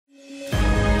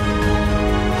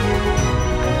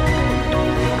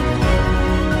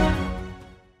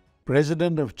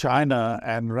President of China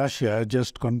and Russia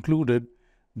just concluded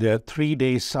their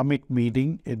three-day summit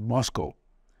meeting in Moscow.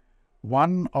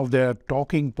 One of their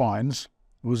talking points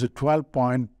was a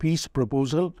 12-point peace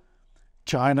proposal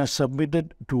China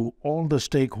submitted to all the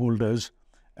stakeholders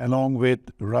along with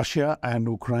Russia and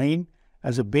Ukraine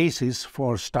as a basis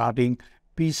for starting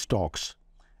peace talks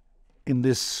in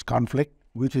this conflict,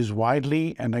 which is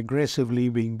widely and aggressively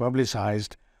being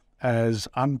publicized as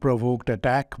unprovoked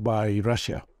attack by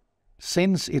Russia.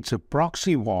 Since it's a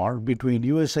proxy war between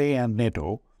USA and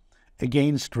NATO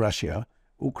against Russia,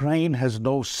 Ukraine has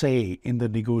no say in the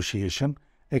negotiation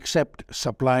except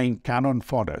supplying cannon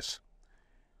fodders.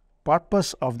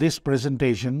 Purpose of this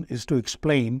presentation is to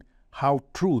explain how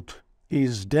truth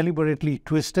is deliberately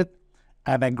twisted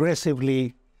and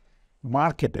aggressively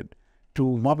marketed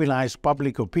to mobilize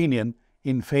public opinion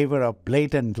in favor of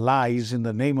blatant lies in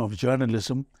the name of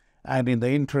journalism and in the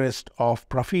interest of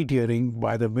profiteering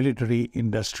by the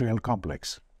military-industrial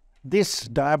complex. This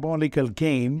diabolical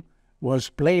game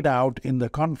was played out in the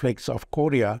conflicts of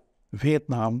Korea,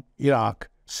 Vietnam, Iraq,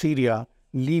 Syria,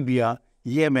 Libya,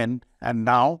 Yemen, and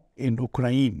now in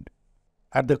Ukraine.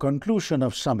 At the conclusion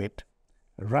of summit,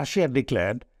 Russia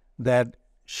declared that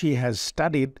she has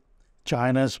studied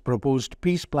China's proposed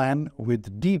peace plan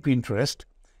with deep interest,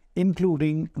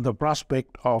 including the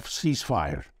prospect of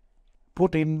ceasefire.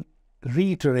 Putin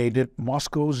reiterated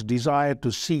Moscow's desire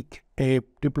to seek a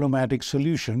diplomatic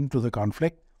solution to the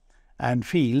conflict and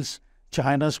feels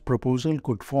China's proposal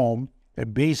could form a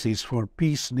basis for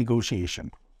peace negotiation.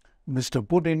 Mr.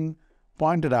 Putin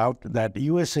pointed out that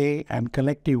USA and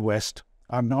collective West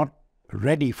are not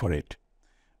ready for it.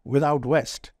 Without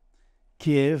West,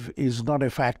 Kiev is not a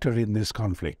factor in this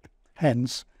conflict.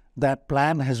 Hence, that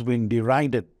plan has been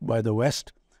derided by the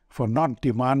West for not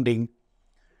demanding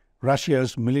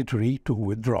Russia's military to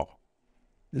withdraw.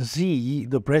 Xi,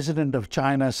 the president of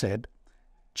China, said,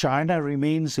 "China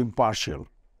remains impartial.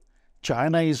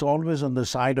 China is always on the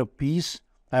side of peace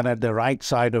and at the right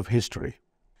side of history."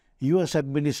 US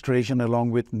administration, along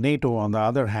with NATO on the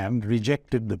other hand,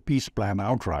 rejected the peace plan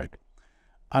outright,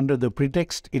 under the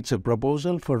pretext it's a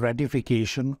proposal for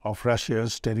ratification of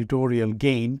Russia's territorial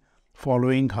gain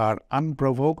following her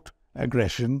unprovoked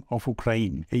aggression of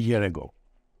Ukraine a year ago.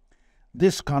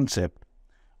 This concept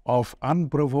of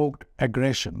unprovoked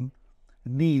aggression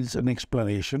needs an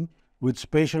explanation with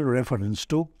special reference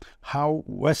to how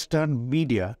Western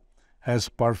media has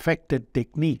perfected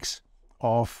techniques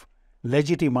of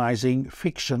legitimizing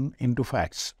fiction into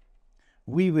facts.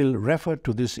 We will refer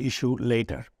to this issue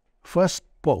later. First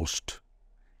Post,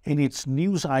 in its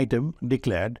news item,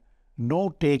 declared no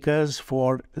takers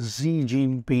for Xi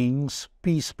Jinping's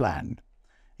peace plan.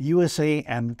 USA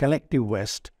and collective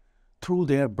West, through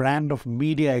their brand of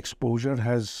media exposure,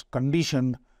 has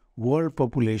conditioned world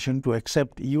population to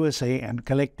accept USA and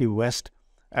collective West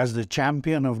as the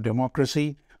champion of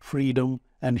democracy, freedom,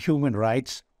 and human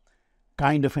rights,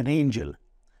 kind of an angel,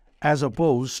 as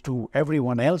opposed to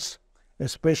everyone else,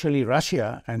 especially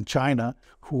Russia and China,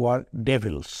 who are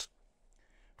devils.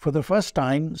 For the first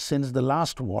time since the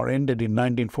last war ended in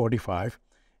 1945,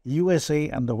 USA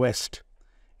and the West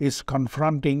is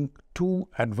confronting two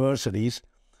adversaries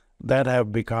that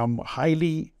have become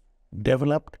highly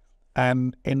developed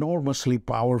and enormously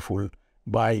powerful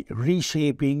by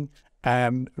reshaping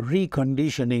and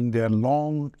reconditioning their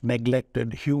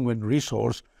long-neglected human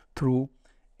resource through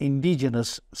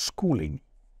indigenous schooling.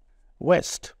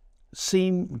 West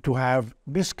seem to have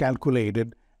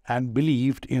miscalculated and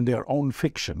believed in their own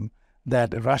fiction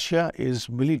that Russia is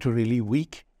militarily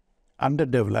weak,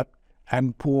 underdeveloped,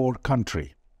 and poor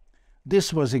country.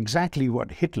 This was exactly what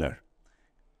Hitler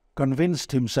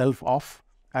convinced himself of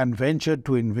and ventured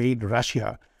to invade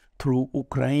Russia through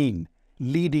Ukraine,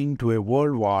 leading to a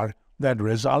world war that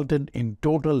resulted in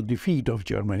total defeat of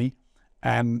Germany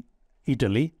and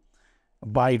Italy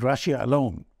by Russia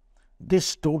alone.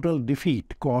 This total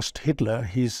defeat cost Hitler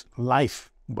his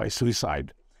life by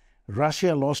suicide.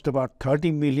 Russia lost about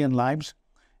 30 million lives.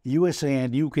 USA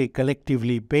and UK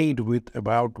collectively paid with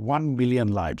about 1 million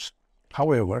lives.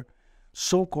 However,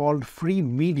 so-called free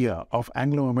media of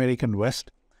Anglo-American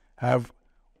West have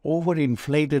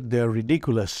overinflated their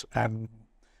ridiculous and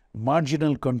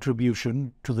marginal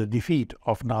contribution to the defeat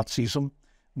of Nazism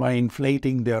by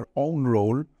inflating their own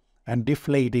role and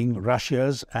deflating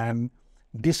Russia's and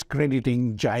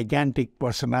discrediting gigantic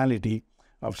personality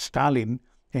of Stalin,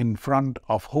 in front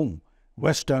of whom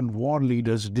Western war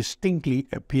leaders distinctly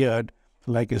appeared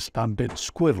like a stunted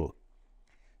squirrel.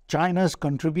 China's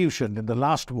contribution in the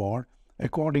last war,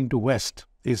 according to West,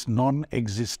 is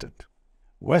non-existent.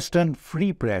 Western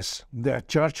free press, their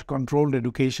church-controlled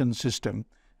education system,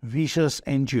 vicious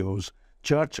NGOs,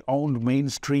 church-owned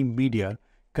mainstream media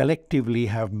collectively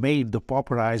have made the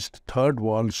pauperized Third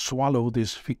World swallow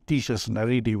this fictitious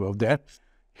narrative of their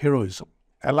heroism.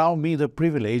 Allow me the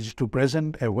privilege to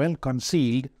present a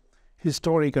well-concealed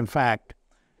historical fact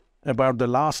about the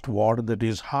last war that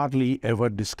is hardly ever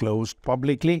disclosed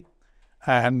publicly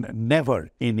and never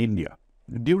in India.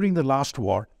 During the last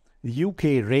war, the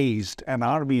UK raised an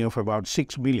army of about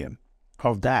 6 million.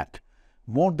 Of that,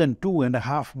 more than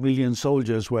 2.5 million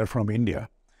soldiers were from India,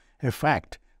 a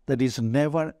fact that is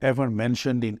never ever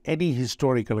mentioned in any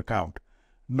historical account,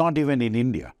 not even in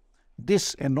India.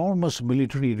 This enormous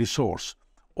military resource,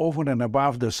 over and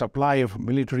above the supply of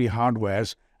military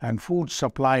hardwares and food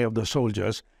supply of the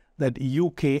soldiers that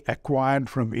UK acquired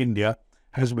from India,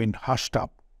 has been hushed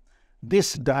up.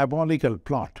 This diabolical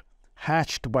plot,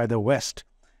 hatched by the West,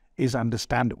 is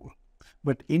understandable.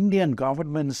 But Indian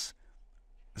governments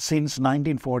since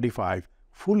 1945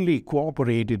 fully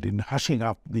cooperated in hushing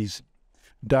up these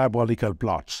diabolical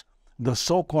plots. The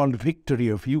so-called victory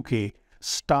of UK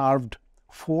starved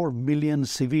 4 million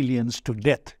civilians to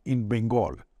death in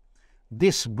Bengal.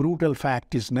 This brutal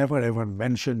fact is never ever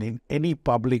mentioned in any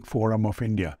public forum of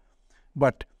India.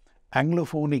 But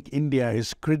Anglophonic India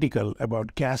is critical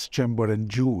about gas chamber and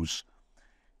Jews.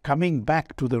 Coming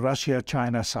back to the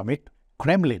Russia-China summit,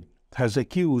 Kremlin has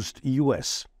accused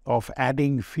US of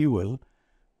adding fuel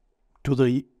to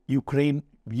the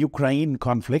Ukraine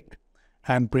conflict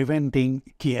and preventing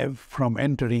Kiev from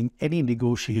entering any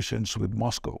negotiations with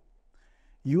Moscow.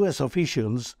 US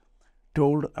officials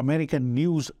told American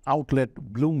news outlet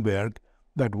Bloomberg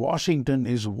that Washington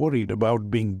is worried about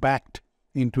being backed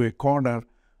into a corner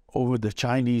over the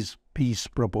Chinese peace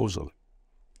proposal.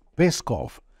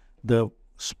 Peskov, the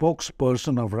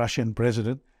spokesperson of Russian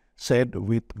president, said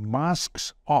with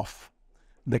masks off,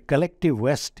 the collective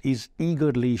West is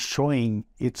eagerly showing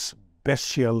its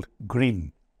bestial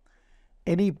grin.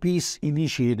 Any peace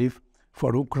initiative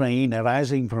for Ukraine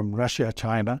arising from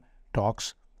Russia-China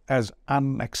talks as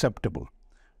unacceptable.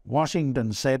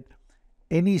 Washington said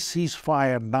any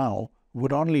ceasefire now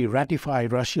would only ratify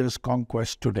Russia's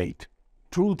conquest to date.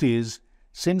 Truth is,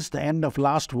 since the end of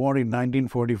last war in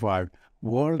 1945, the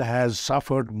world has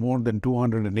suffered more than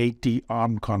 280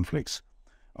 armed conflicts.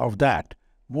 Of that,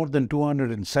 more than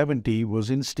 270 was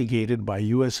instigated by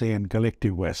USA and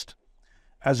collective West.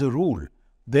 As a rule,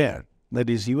 that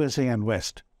is USA and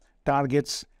West,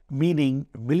 targets meaning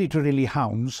militarily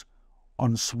hounds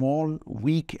on small,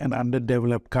 weak and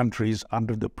underdeveloped countries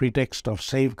under the pretext of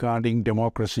safeguarding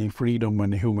democracy, freedom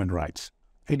and human rights.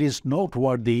 It is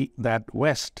noteworthy that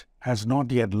West has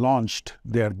not yet launched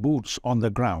their boots on the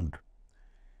ground,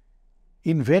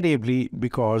 invariably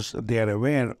because they are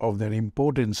aware of their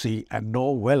impotency and know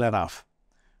well enough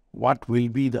what will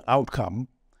be the outcome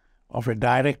of a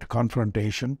direct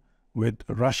confrontation with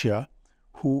Russia,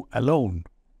 who alone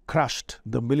crushed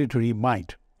the military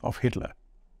might of Hitler.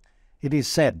 It is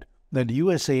said that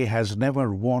USA has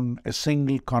never won a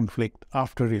single conflict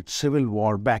after its civil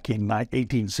war back in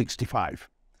 1865.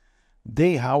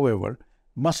 They, however,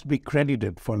 must be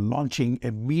credited for launching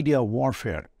a media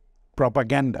warfare,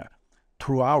 propaganda,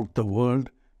 throughout the world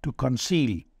to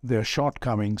conceal their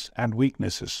shortcomings and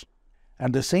weaknesses.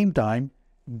 At the same time,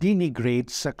 denigrate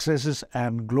successes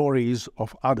and glories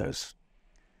of others.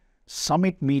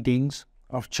 Summit meetings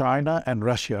of China and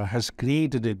Russia has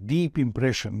created a deep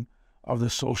impression of the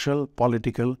social,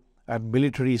 political and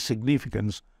military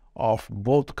significance of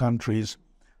both countries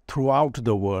throughout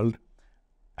the world,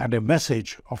 and a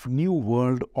message of new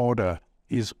world order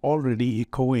is already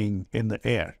echoing in the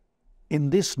air. In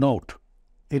this note,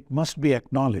 it must be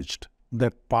acknowledged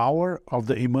that power of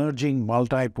the emerging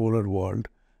multipolar world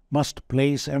must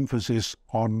place emphasis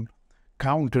on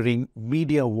countering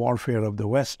media warfare of the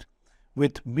West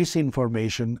with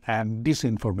misinformation and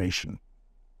disinformation.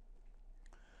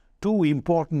 Two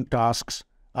important tasks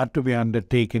are to be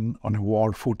undertaken on a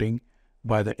war footing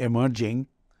by the emerging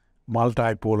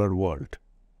multipolar world.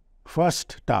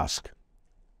 First task,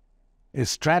 a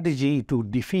strategy to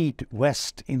defeat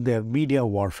West in their media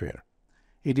warfare.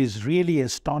 It is really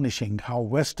astonishing how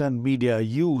Western media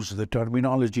use the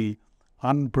terminology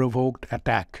unprovoked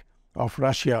attack of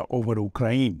Russia over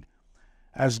Ukraine,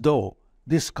 as though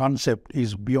this concept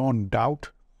is beyond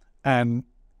doubt and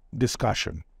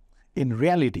discussion. In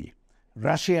reality,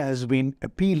 Russia has been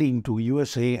appealing to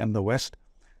USA and the West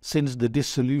since the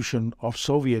dissolution of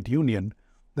Soviet Union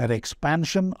that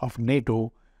expansion of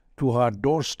NATO to her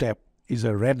doorstep is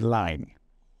a red line.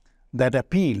 That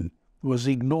appeal was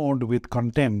ignored with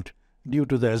contempt due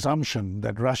to the assumption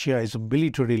that Russia is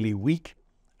militarily weak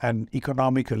and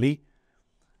economically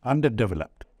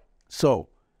underdeveloped. So,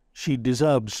 she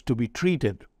deserves to be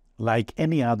treated like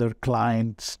any other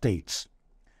client states.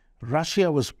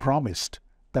 Russia was promised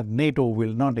that NATO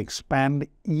will not expand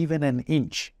even an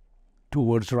inch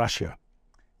towards Russia.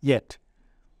 Yet,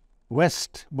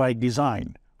 West, by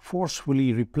design,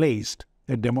 forcefully replaced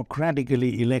a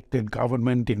democratically elected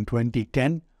government in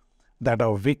 2010, that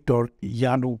of Viktor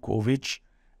Yanukovych,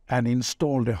 and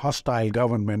installed a hostile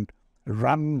government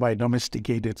run by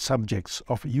domesticated subjects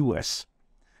of US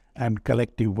and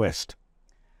collective West.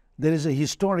 There is a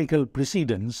historical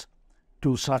precedence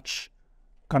to such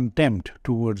contempt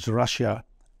towards Russia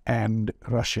and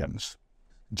Russians.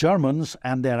 Germans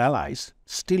and their allies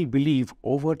still believe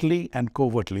overtly and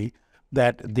covertly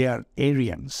that they are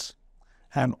Aryans,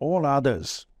 and all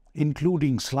others,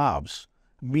 including Slavs,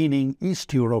 meaning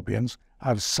East Europeans,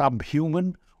 are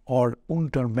subhuman or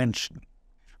Untermenschen,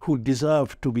 who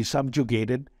deserve to be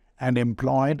subjugated and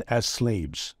employed as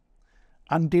slaves.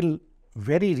 Until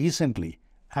very recently,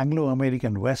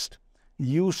 Anglo-American West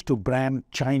used to brand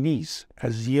Chinese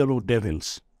as yellow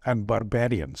devils and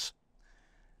barbarians,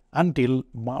 until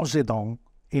Mao Zedong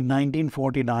in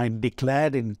 1949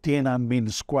 declared in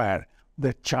Tiananmen Square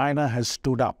that China has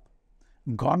stood up.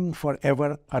 Gone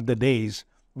forever are the days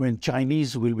when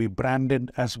Chinese will be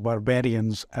branded as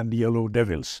barbarians and yellow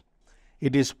devils.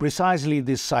 It is precisely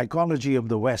this psychology of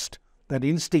the West that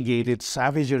instigated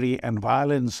savagery and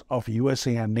violence of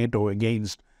USA and NATO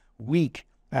against weak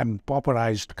and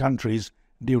pauperized countries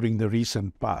during the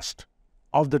recent past.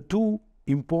 Of the two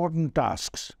important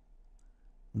tasks,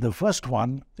 the first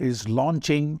one is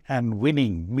launching and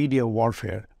winning media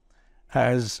warfare,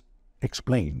 as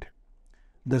explained.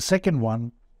 The second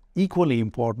one, equally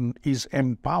important, is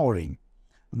empowering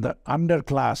the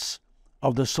underclass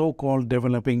of the so-called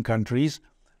developing countries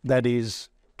that is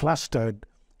clustered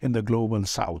in the Global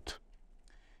South.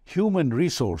 Human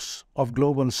resource of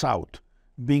Global South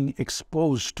being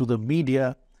exposed to the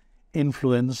media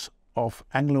influence of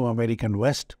Anglo-American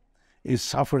West is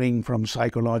suffering from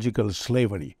psychological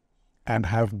slavery and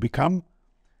have become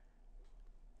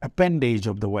appendage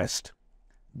of the West.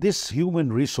 This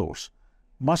human resource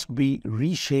must be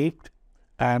reshaped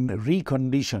and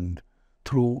reconditioned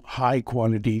through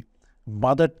high-quality,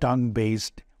 mother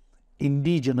tongue-based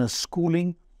indigenous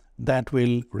schooling that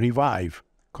will revive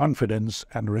confidence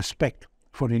and respect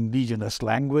for indigenous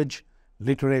language,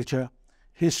 literature,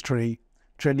 history,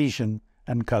 tradition,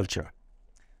 and culture.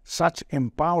 Such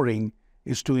empowering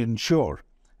is to ensure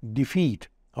defeat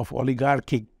of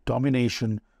oligarchic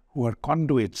domination, who are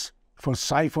conduits for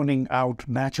siphoning out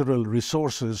natural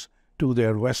resources to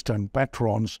their Western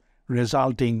patrons,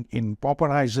 resulting in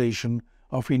pauperization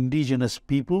of indigenous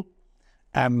people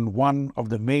and one of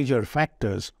the major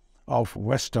factors of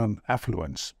Western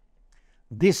affluence.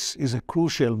 This is a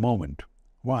crucial moment.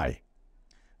 Why?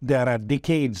 There are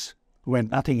decades when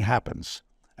nothing happens,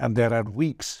 and there are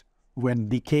weeks when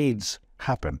decades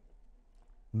happen.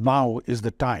 Now is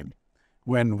the time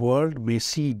when world may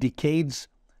see decades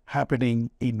happening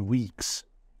in weeks.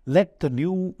 Let the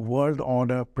new world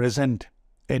order present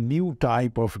a new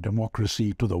type of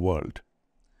democracy to the world,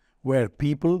 where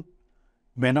people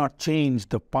may not change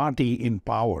the party in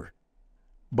power,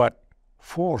 but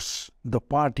force the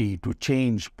party to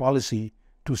change policy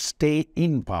to stay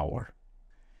in power.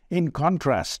 In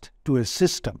contrast to a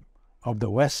system of the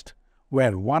West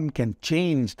where one can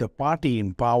change the party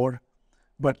in power,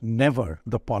 but never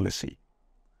the policy.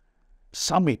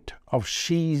 Summit of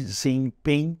Xi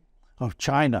Jinping of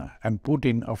China and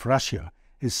Putin of Russia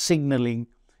is signaling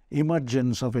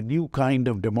emergence of a new kind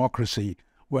of democracy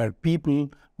where people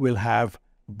will have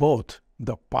both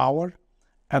the power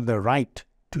and the right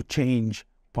to change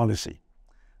policy.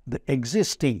 The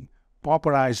existing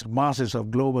pauperized masses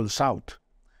of Global South,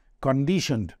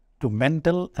 conditioned to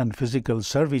mental and physical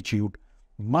servitude,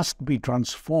 must be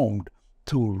transformed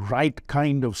through right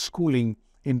kind of schooling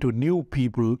into new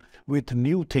people with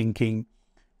new thinking,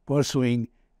 pursuing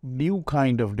new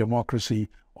kind of democracy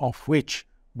of which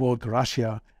both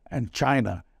Russia and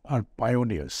China are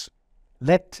pioneers.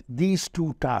 Let these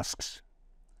two tasks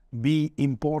be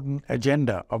important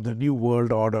agenda of the new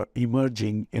world order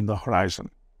emerging in the horizon.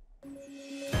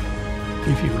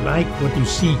 If you like what you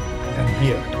see and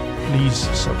hear, please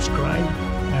subscribe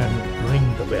and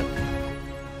ring the bell.